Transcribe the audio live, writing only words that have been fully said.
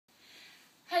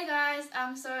Hey guys,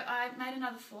 so I made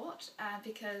another thought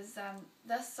because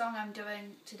this song I'm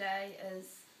doing today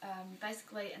is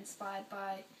basically inspired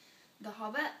by The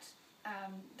Hobbit.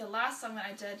 The last song that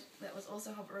I did that was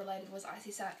also Hobbit related was I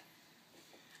See Fire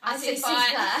by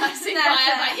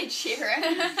Ed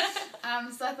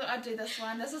Sheeran. So I thought I'd do this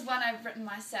one. This is one I've written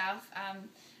myself,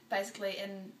 basically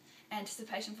in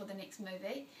anticipation for the next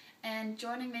movie. And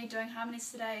joining me doing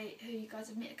harmonies today, who you guys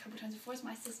have met a couple of times before, is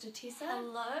my sister Tessa.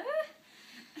 Hello?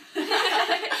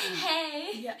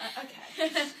 Hey! Yeah, okay.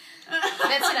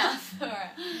 That's enough.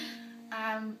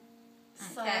 Alright.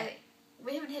 So Okay.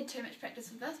 we haven't had too much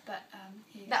practice with this, but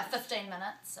here you About go. 15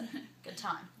 minutes. So good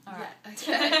time. Alright.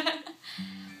 Yeah, okay.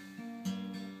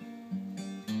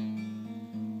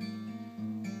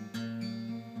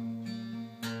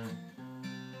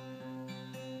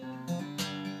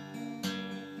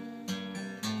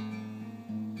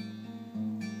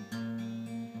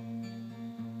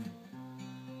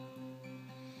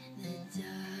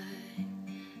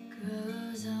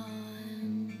 Grows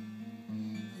on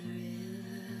the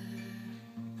river.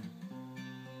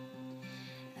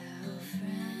 Our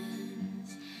friends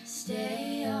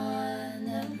stay on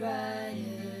the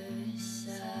brighter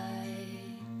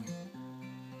side.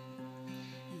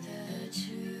 The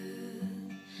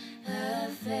truth, her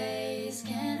face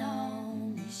can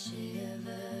only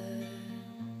shiver.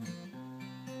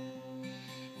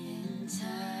 In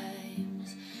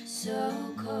times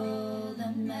so cold,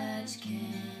 the match can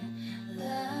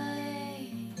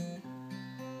light,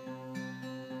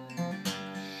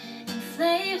 and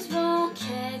flames won't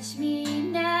catch me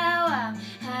now. I'm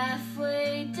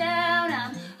halfway down,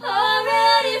 I'm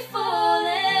already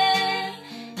falling,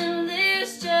 and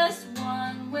there's just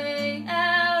one way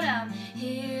out. I'm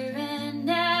here and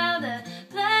now, the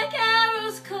black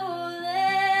arrow's calling.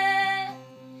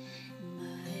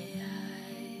 My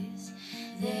eyes,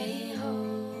 they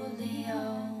hold the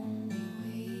only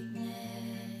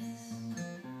weakness.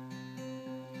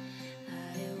 I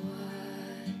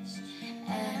watch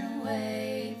and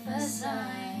wait for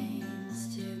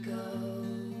signs to go.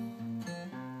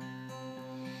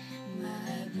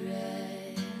 My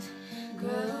breath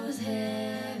grows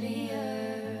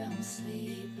heavier, I'm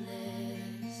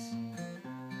sleepless.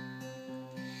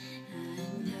 I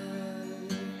know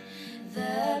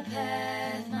the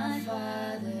path my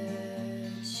father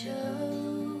chose,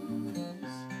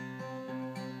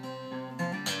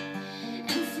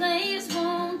 and flames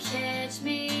won't catch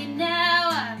me now.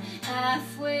 I'm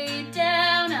halfway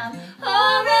down, I'm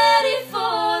already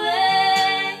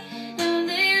falling, and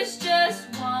there's just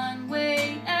one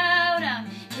way out. I'm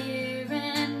here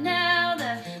and now,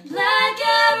 the black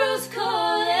arrow's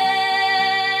calling.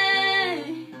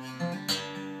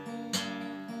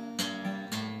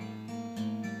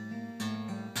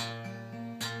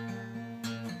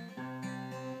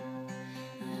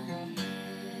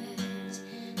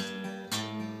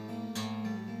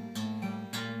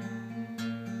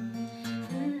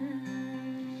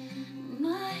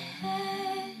 My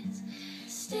hands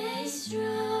stay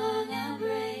strong,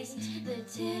 embrace the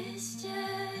distance.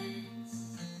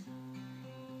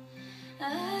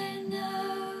 I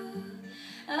know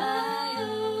I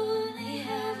only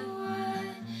have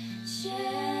one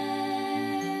chance,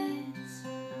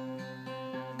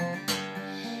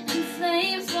 and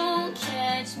flames won't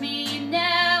catch me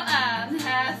now. I'm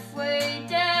halfway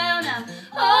down, I'm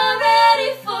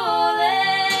already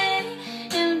falling,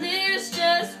 and there's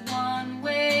just one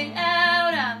way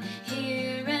out. I'm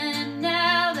here and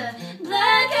now, the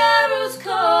black arrow's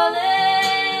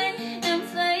calling, and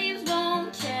flames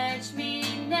won't catch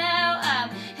me now. I'm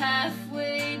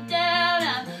halfway down,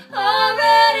 I'm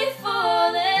already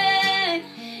falling,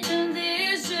 and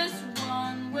there's just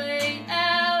one way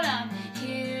out. I'm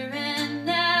here and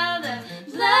now, the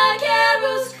black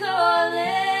arrow's calling.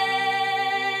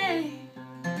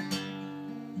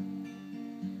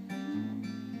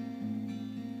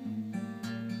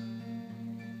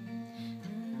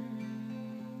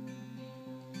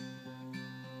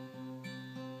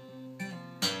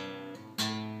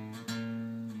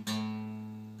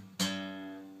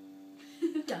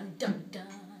 Dun dun dun.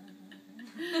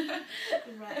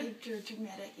 Right, he drew a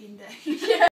dramatic ending.